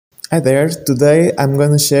Hi there, today I'm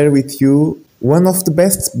gonna share with you one of the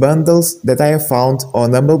best bundles that I have found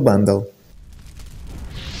on Humble Bundle.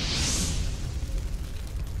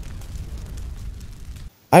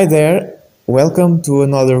 Hi there, welcome to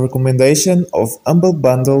another recommendation of Humble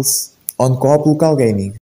Bundles on Coop Local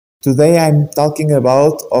Gaming. Today I'm talking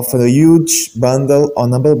about of a huge bundle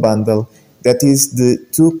on Humble Bundle that is the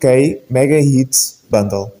 2K Megahits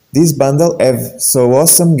bundle. This bundle have so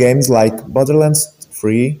awesome games like Borderlands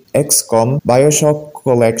 3, XCOM, Bioshock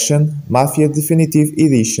Collection, Mafia Definitive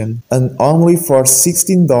Edition, and only for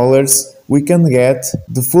 $16 we can get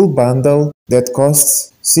the full bundle that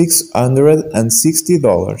costs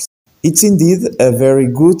 $660. It's indeed a very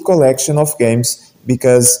good collection of games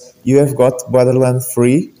because you have got Borderlands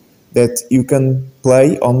 3 that you can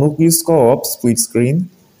play on Nucleus co-op split screen,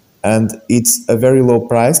 and it's a very low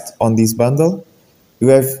priced on this bundle. You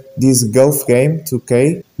have this golf game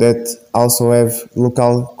 2K that also have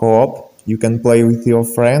local co-op. You can play with your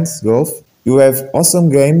friends golf. You have awesome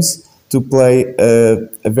games to play a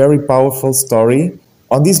very powerful story.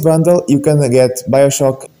 On this bundle you can get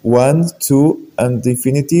Bioshock 1, 2 and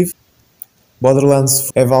Definitive.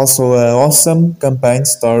 Borderlands have also an awesome campaign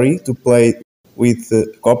story to play with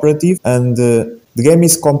cooperative, and the game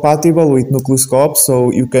is compatible with Nucleus co-op,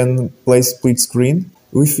 so you can play split screen.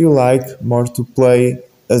 If you like more to play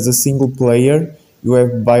as a single player, you have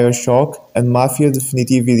Bioshock and Mafia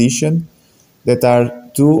Definitive Edition that are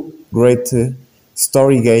two great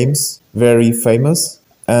story games, very famous,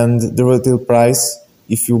 and the retail price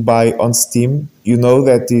if you buy on Steam, you know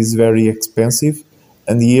that is very expensive,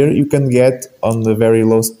 and here you can get on the very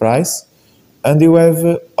lowest price. And you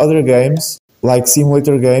have other games like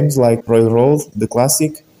simulator games like Railroad, the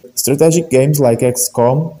classic, strategic games like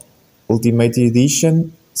XCOM, Ultimate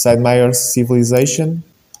Edition, Sid Meier's Civilization,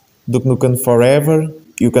 Duke Nukem Forever.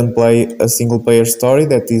 You can play a single player story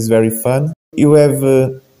that is very fun. You have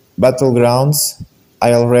Battlegrounds.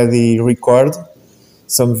 I already record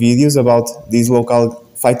some videos about this local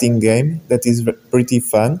fighting game that is pretty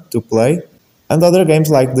fun to play. And other games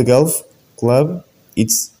like the Golf Club,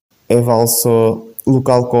 it's have also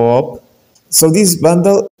local co-op. So this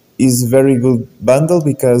bundle is very good bundle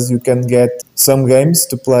because you can get some games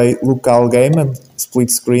to play local game and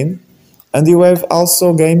split screen, and you have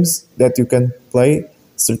also games that you can play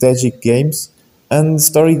strategic games and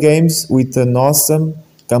story games with an awesome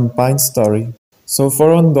campaign story. So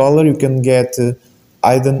for $1 you can get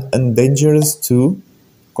Hidden and Dangerous 2,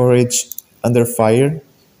 Courage Under Fire.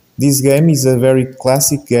 This game is a very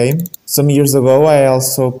classic game. Some years ago I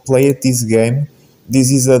also played this game.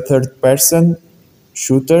 This is a third-person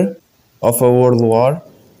shooter of a world war.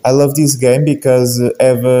 I love this game because it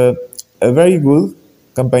have a very good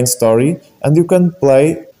campaign story and you can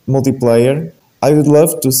play multiplayer. I would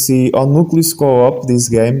love to see on Nucleus co-op this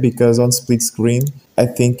game because on split screen I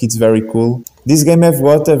think it's very cool. This game have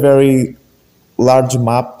got a very large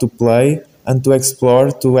map to play and to explore,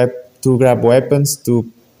 to grab weapons,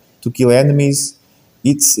 to kill enemies.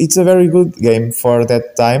 It's a very good game for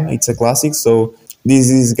that time. It's a classic, so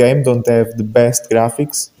this game don't have the best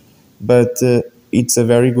graphics, but it's a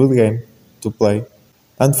very good game to play.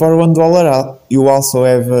 And for $1 you also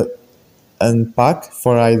have a pack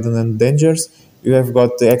for Hidden and Dangers. You have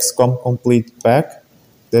got the XCOM Complete pack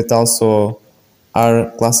that also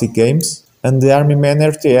are classic games, and the Army Man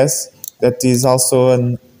RTS that is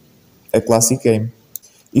also a classic game.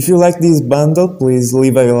 If you like this bundle, please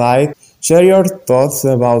leave a like, share your thoughts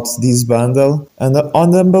about this bundle, and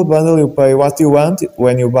on the Humble Bundle you pay what you want.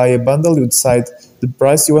 When you buy a bundle you decide the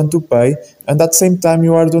price you want to pay, and at the same time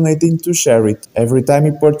you are donating to charity. Every time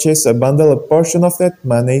you purchase a bundle, a portion of that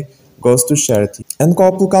money goes to charity. And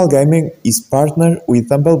Coop Local Gaming is partnered with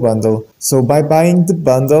Humble Bundle, so by buying the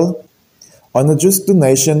bundle, on a just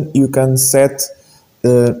donation you can set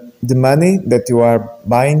the money that you are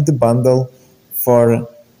buying the bundle for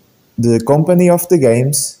the company of the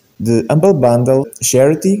games, the Humble Bundle,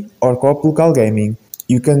 charity or Coop Local Gaming.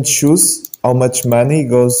 You can choose how much money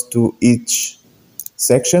goes to each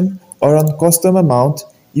section, or on custom amount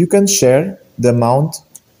you can share the amount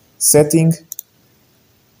setting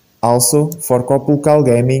also for Coop Local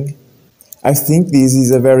Gaming. I think this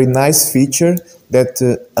is a very nice feature that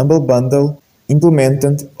Humble Bundle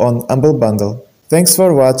implemented on Humble Bundle. Thanks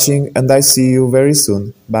for watching and I see you very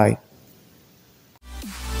soon. Bye.